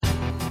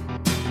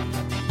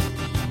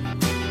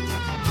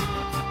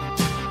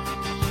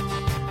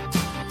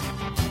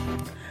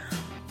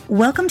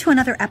Welcome to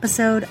another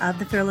episode of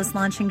the Fearless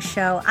Launching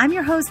Show. I'm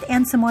your host,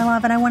 Anne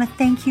Samoilov, and I want to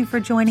thank you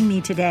for joining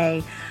me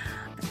today.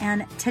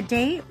 And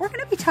today we're going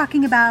to be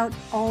talking about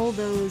all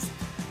those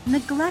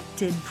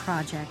neglected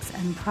projects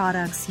and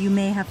products you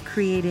may have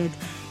created.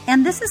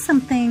 And this is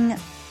something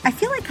I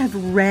feel like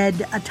I've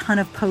read a ton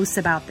of posts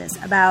about this,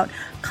 about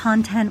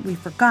content we've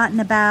forgotten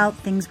about,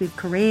 things we've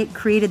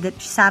created that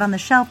sat on the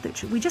shelf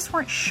that we just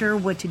weren't sure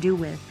what to do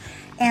with.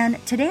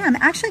 And today I'm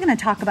actually going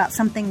to talk about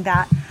something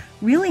that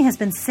really has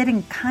been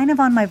sitting kind of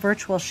on my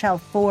virtual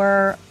shelf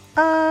for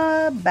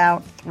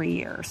about 3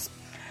 years.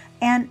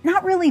 And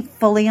not really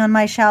fully on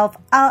my shelf.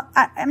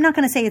 I'm not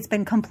going to say it's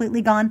been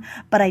completely gone,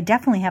 but I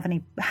definitely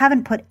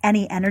haven't put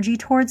any energy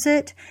towards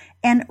it.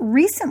 And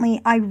recently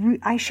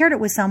I shared it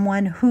with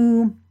someone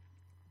who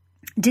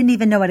didn't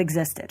even know it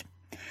existed.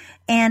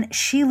 And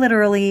she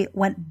literally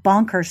went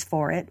bonkers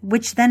for it,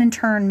 which then in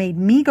turn made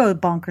me go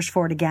bonkers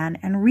for it again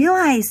and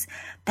realize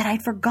that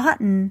I'd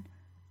forgotten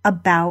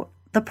about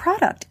the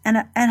product and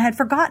had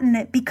forgotten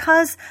it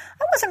because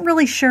I wasn't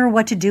really sure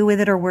what to do with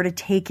it or where to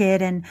take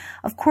it. And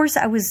of course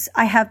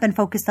I have been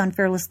focused on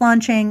fearless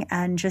launching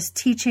and just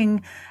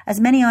teaching as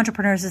many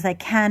entrepreneurs as I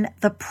can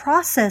the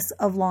process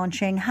of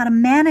launching, how to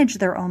manage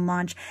their own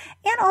launch,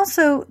 and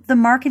also the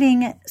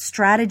marketing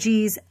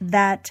strategies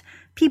that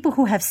people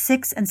who have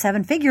 6- and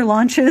 7-figure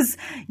launches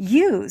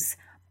use.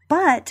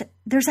 But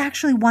there's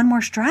actually one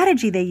more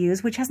strategy they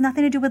use, which has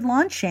nothing to do with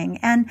launching.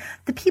 And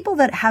the people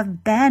that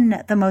have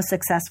been the most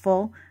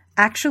successful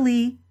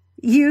actually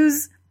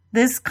use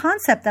this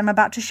concept that I'm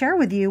about to share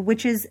with you,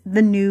 which is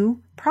the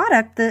new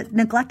product, the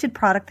neglected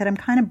product that I'm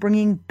kind of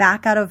bringing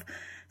back out of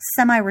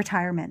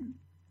semi-retirement.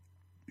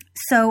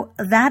 So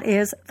that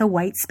is the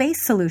white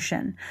space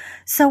solution.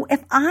 So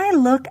if I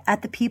look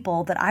at the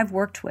people that I've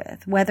worked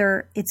with,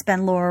 whether it's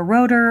been Laura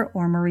Roeder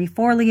or Marie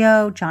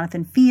Forleo,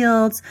 Jonathan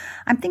Fields,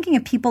 I'm thinking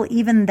of people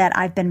even that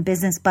I've been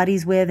business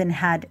buddies with and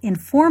had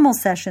informal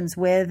sessions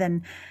with,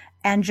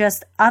 and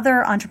just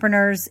other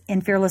entrepreneurs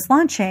in fearless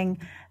launching,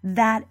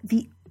 that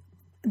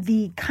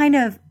the kind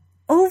of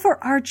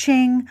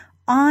overarching,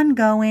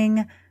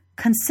 ongoing,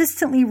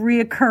 consistently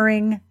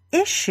reoccurring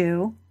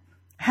issue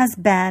has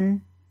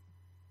been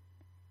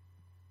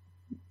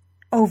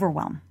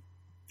overwhelm.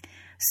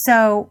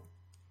 So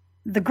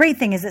the great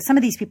thing is that some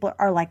of these people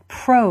are like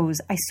pros.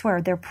 I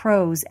swear they're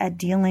pros at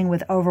dealing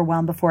with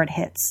overwhelm before it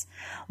hits.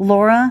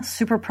 Laura,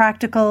 super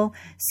practical,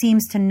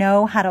 seems to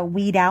know how to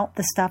weed out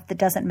the stuff that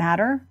doesn't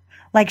matter.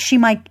 Like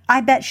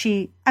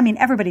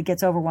everybody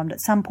gets overwhelmed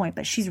at some point,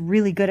 but she's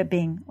really good at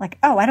being like,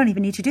 oh, I don't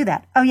even need to do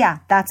that. Oh yeah,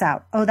 that's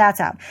out. Oh,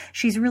 that's out.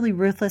 She's really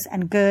ruthless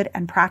and good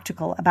and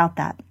practical about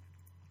that.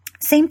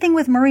 Same thing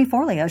with Marie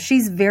Forleo.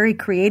 She's very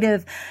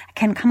creative,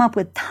 can come up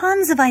with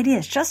tons of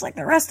ideas, just like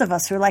the rest of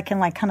us who can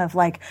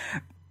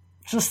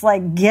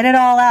get it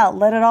all out,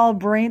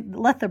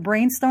 let the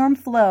brainstorm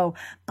flow.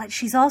 But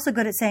she's also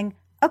good at saying,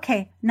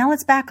 okay, now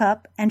let's back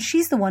up. And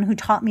she's the one who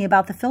taught me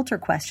about the filter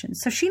questions.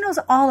 So she knows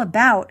all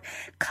about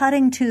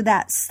cutting to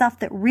that stuff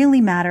that really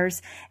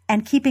matters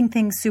and keeping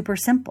things super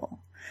simple.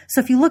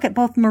 So if you look at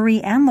both Marie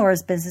and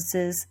Laura's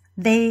businesses,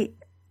 they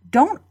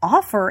don't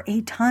offer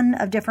a ton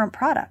of different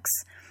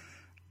products.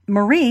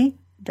 Marie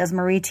does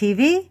Marie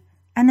TV,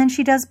 and then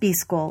she does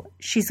B-School.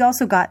 She's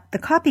also got the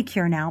Copy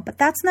Cure now, but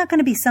that's going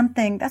to be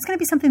something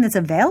that's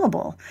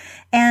available.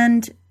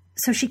 And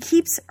so she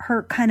keeps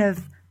her kind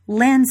of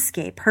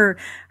landscape, her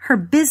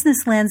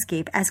business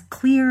landscape as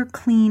clear,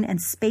 clean,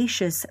 and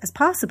spacious as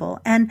possible.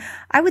 And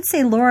I would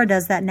say Laura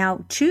does that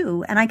now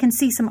too. And I can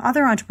see some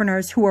other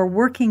entrepreneurs who are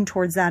working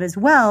towards that as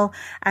well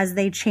as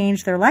they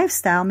change their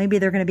lifestyle. Maybe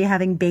they're going to be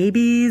having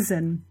babies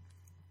and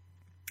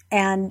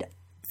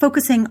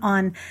focusing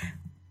on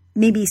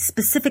maybe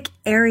specific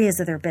areas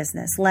of their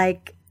business,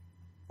 like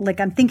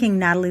I'm thinking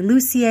Natalie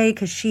Lucier,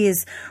 because she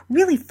is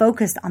really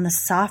focused on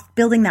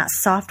building that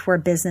software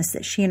business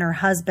that she and her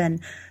husband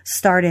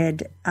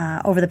started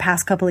over the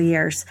past couple of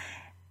years.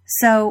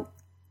 So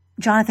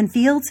Jonathan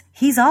Fields,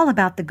 he's all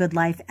about the good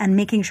life and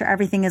making sure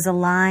everything is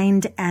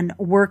aligned and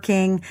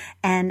working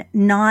and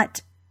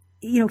not,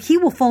 he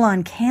will full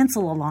on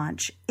cancel a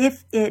launch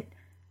if it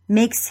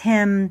makes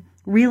him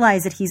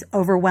realize that he's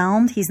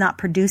overwhelmed, he's not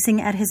producing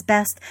at his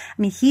best.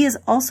 I mean, he is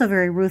also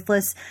very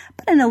ruthless,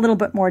 but in a little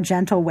bit more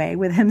gentle way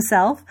with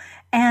himself.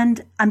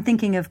 And I'm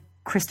thinking of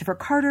Christopher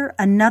Carter,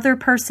 another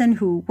person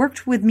who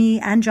worked with me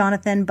and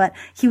Jonathan, but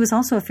he was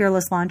also a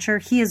fearless launcher.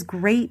 He is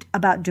great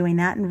about doing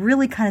that and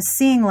really kind of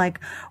seeing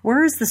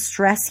where is the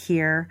stress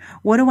here?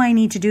 What do I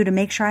need to do to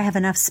make sure I have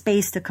enough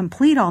space to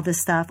complete all this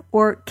stuff,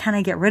 or can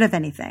I get rid of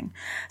anything?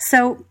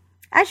 So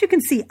as you can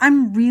see,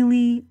 I'm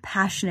really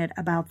passionate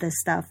about this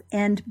stuff.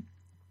 And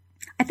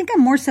I think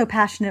I'm more so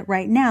passionate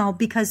right now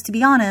because, to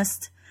be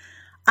honest,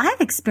 I've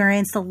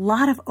experienced a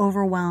lot of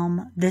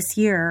overwhelm this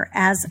year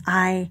as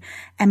I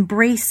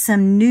embrace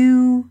some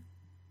new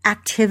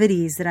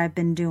activities that I've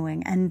been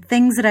doing and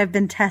things that I've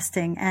been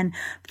testing and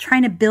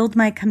trying to build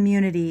my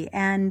community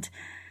and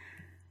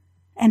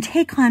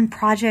take on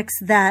projects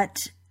that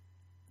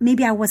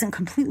maybe I wasn't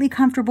completely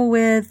comfortable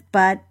with,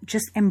 but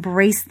just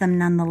embraced them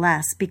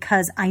nonetheless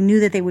because I knew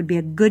that they would be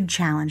a good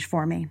challenge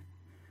for me.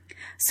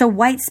 So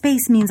white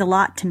space means a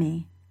lot to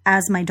me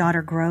as my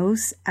daughter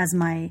grows, as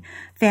my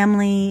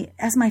family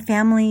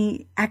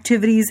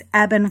activities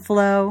ebb and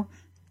flow,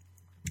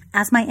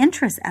 as my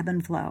interests ebb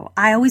and flow.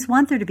 I always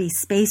want there to be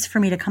space for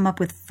me to come up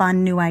with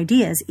fun new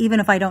ideas, even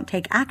if I don't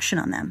take action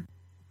on them.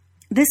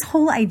 This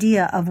whole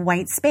idea of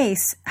white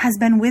space has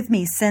been with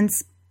me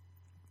since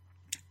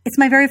it's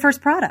my very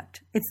first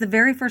product. It's the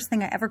very first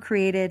thing I ever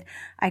created.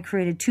 I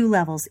created 2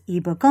 levels,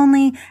 ebook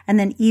only, and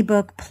then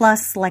ebook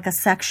plus like a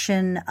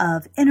section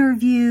of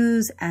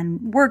interviews and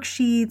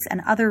worksheets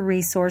and other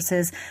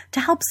resources to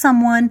help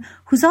someone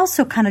who's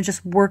also kind of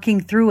just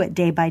working through it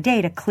day by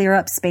day to clear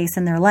up space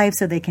in their life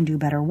so they can do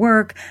better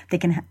work, they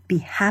can be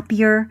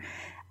happier.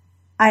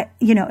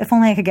 If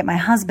only I could get my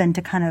husband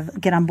to kind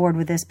of get on board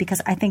with this, because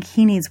I think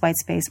he needs white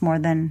space more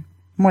than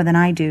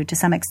I do to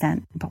some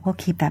extent, but we'll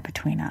keep that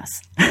between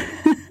us.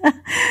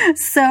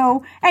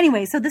 So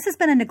this has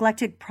been a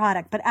neglected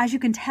product, but as you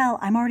can tell,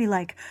 I'm already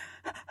like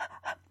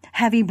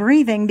heavy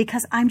breathing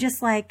because I'm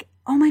just like,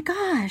 oh my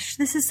gosh,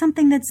 this is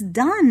something that's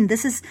done.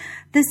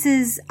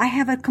 I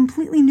have a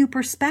completely new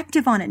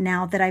perspective on it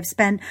now that I've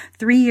spent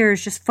 3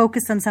 years just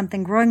focused on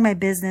something, growing my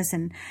business.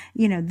 And,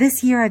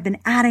 this year I've been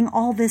adding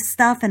all this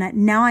stuff, and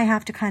now I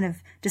have to kind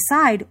of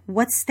decide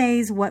what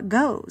stays, what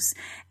goes.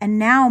 And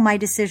now my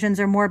decisions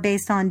are more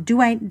based on,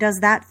 does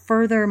that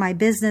further my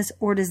business,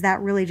 or does that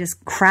really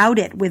just crowd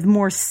it with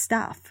more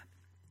stuff?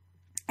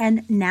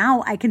 And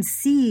now I can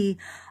see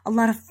a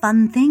lot of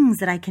fun things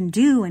that I can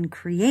do and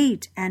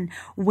create, and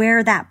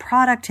where that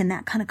product and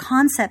that kind of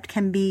concept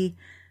can be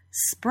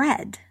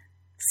spread.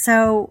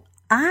 So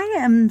I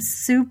am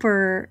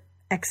super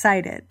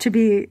excited, to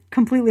be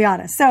completely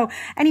honest. So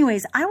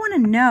anyways, I want to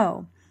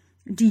know,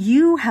 do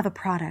you have a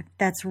product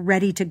that's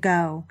ready to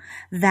go,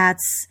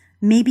 that's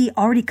maybe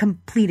already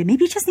completed?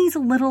 Maybe it just needs a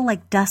little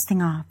like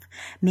dusting off.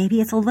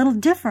 Maybe it's a little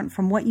different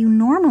from what you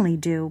normally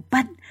do,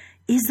 but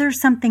is there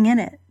something in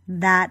it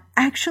that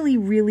actually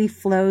really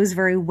flows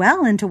very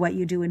well into what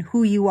you do and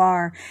who you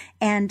are?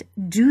 And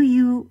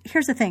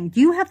here's the thing, do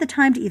you have the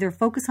time to either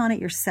focus on it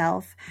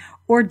yourself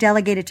or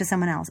delegate it to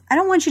someone else? I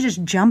don't want you to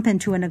just jump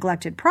into a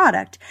neglected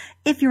product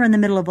if you're in the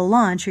middle of a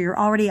launch or you're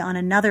already on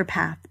another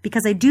path,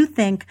 because I do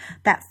think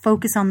that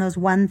focus on those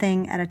one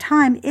thing at a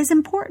time is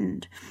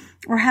important,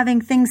 or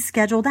having things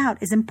scheduled out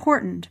is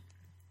important.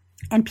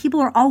 And people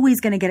are always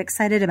going to get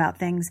excited about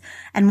things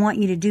and want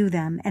you to do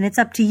them. And it's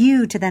up to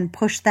you to then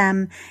push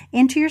them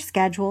into your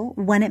schedule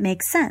when it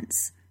makes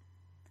sense.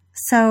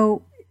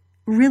 So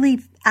really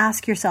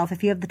ask yourself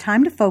if you have the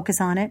time to focus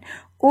on it,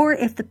 or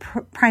if the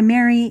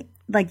primary,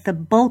 like the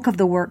bulk of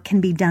the work, can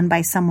be done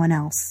by someone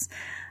else.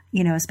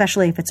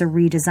 Especially if it's a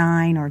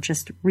redesign or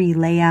just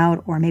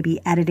re-layout, or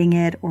maybe editing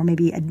it, or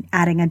maybe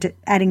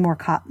adding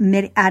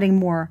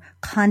more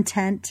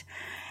content.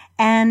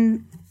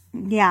 And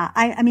yeah,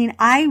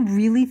 I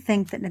really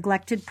think that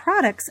neglected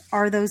products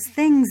are those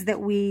things that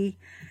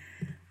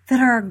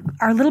are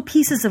our little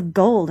pieces of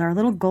gold, our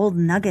little gold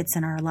nuggets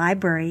in our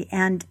library.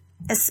 And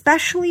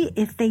especially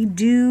if they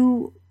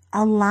do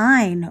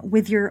align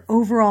with your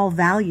overall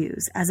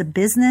values as a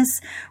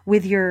business,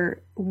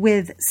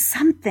 with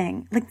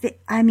something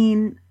like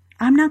I'm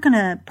not going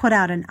to put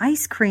out an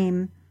ice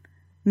cream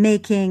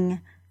making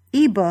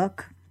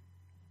ebook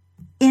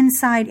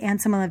inside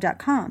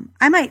AnnSimoneLove.com.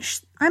 I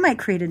might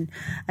create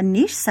a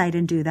niche site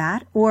and do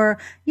that. Or,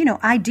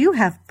 I do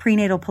have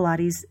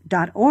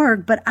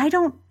prenatalpilates.org, but I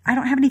don't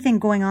have anything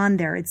going on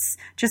there. It's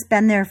just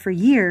been there for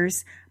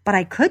years, but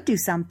I could do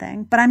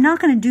something, but I'm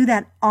not going to do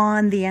that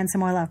on the Ann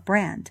Simoy Love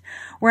brand.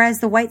 Whereas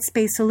the white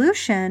space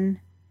solution,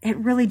 it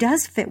really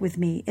does fit with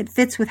me. It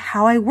fits with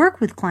how I work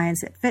with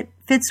clients. It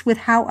fits with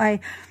how I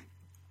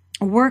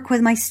work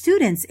with my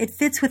students. It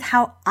fits with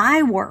how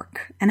I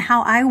work and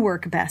how I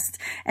work best.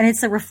 And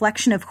it's a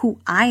reflection of who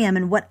I am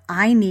and what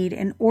I need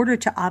in order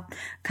to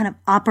kind of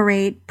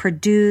operate,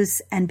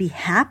 produce, and be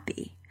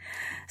happy.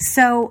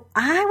 So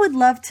I would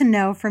love to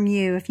know from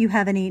you if you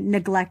have any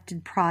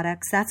neglected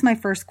products. That's my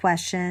first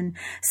question.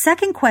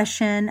 Second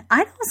question,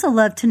 I'd also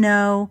love to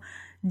know,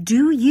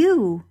 do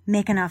you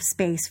make enough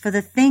space for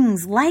the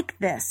things like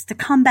this to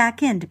come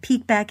back in, to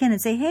peek back in and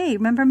say, hey,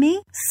 remember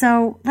me?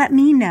 So let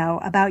me know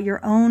about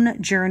your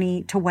own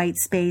journey to white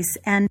space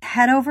and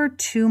head over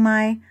to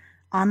my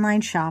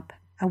online shop.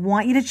 I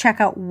want you to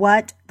check out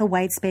what the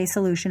white space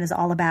solution is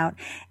all about.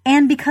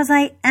 And because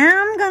I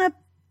am going to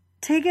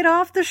take it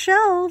off the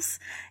shelves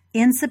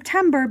in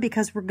September,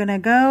 because we're going to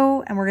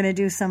go and we're going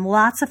to do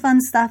lots of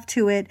fun stuff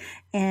to it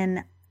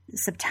in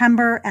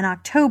September and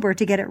October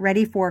to get it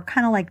ready for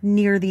kind of like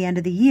near the end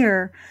of the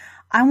year.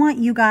 I want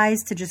you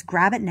guys to just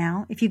grab it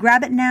now. If you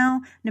grab it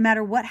now, no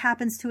matter what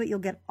happens to it, you'll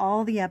get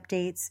all the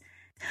updates.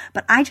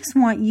 But I just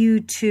want you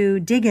to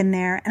dig in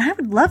there, and I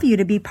would love you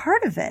to be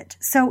part of it.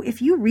 So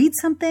if you read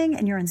something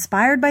and you're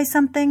inspired by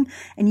something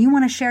and you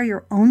want to share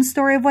your own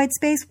story of white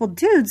space, well,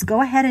 dudes,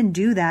 go ahead and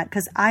do that,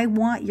 because I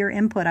want your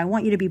input. I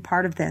want you to be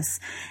part of this.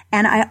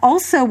 And I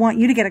also want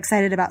you to get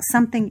excited about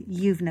something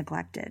you've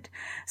neglected.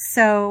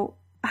 So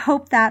I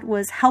hope that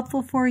was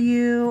helpful for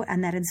you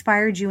and that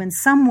inspired you in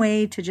some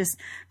way to just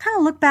kind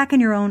of look back in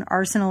your own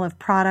arsenal of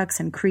products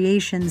and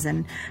creations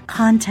and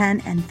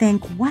content and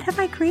think, what have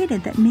I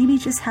created that maybe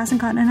just hasn't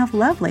gotten enough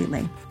love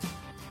lately?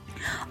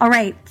 All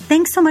right.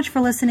 Thanks so much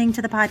for listening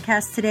to the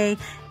podcast today.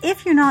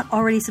 If you're not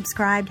already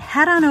subscribed,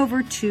 head on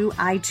over to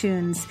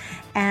iTunes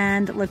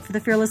and look for the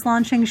Fearless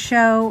Launching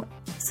Show.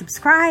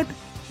 Subscribe.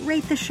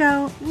 Rate the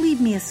show,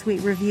 leave me a sweet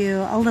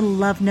review, a little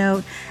love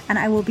note, and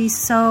I will be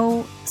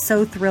so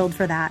thrilled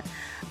for that.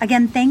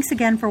 Again, thanks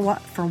again for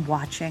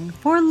watching,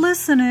 for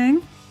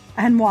listening,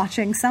 and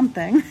watching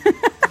something.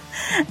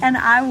 And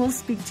I will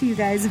speak to you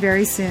guys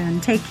very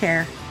soon. Take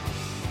care.